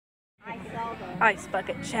Ice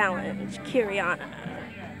Bucket Challenge, Kiriana.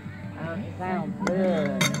 Oh, it sounds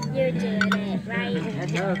good. You're doing it, right? That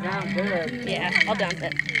does sound good. Yeah, I'll dump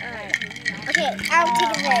it. Okay, I'll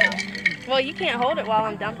take a vote. Well, you can't hold it while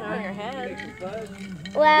I'm dumping on your head.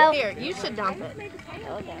 Well, Here, you should dump it.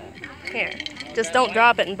 Here, just don't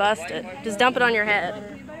drop it and bust it. Just dump it on your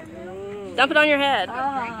head. Dump it on your head.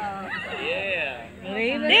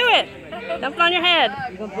 Believe it? Do it. Dump it on your head.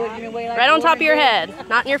 You gonna put it in your way like Right on top of your head.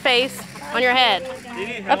 Not in your face. On your head.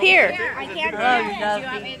 Up here. I can't do Oh, it. you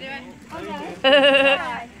dusty.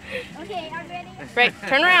 Okay, I'm ready. Right,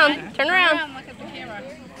 turn around. Turn around.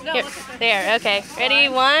 Here, there, okay. Ready?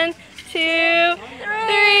 1, 2, 3.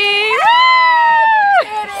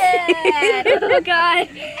 Oh, God.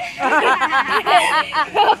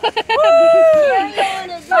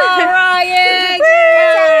 All right, yeah.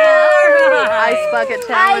 Ice Bucket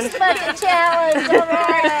Challenge. Ice Bucket Challenge. All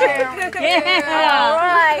right. Yeah. All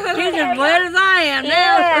right. She's as wet as I am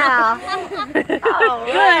now. Yeah. All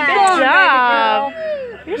right. Good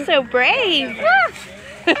job. You're so brave.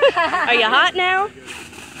 Are you hot now?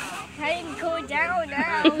 I can cool down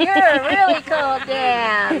now. You're really cooled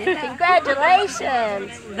down.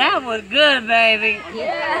 Congratulations. That was good, baby.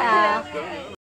 Yeah.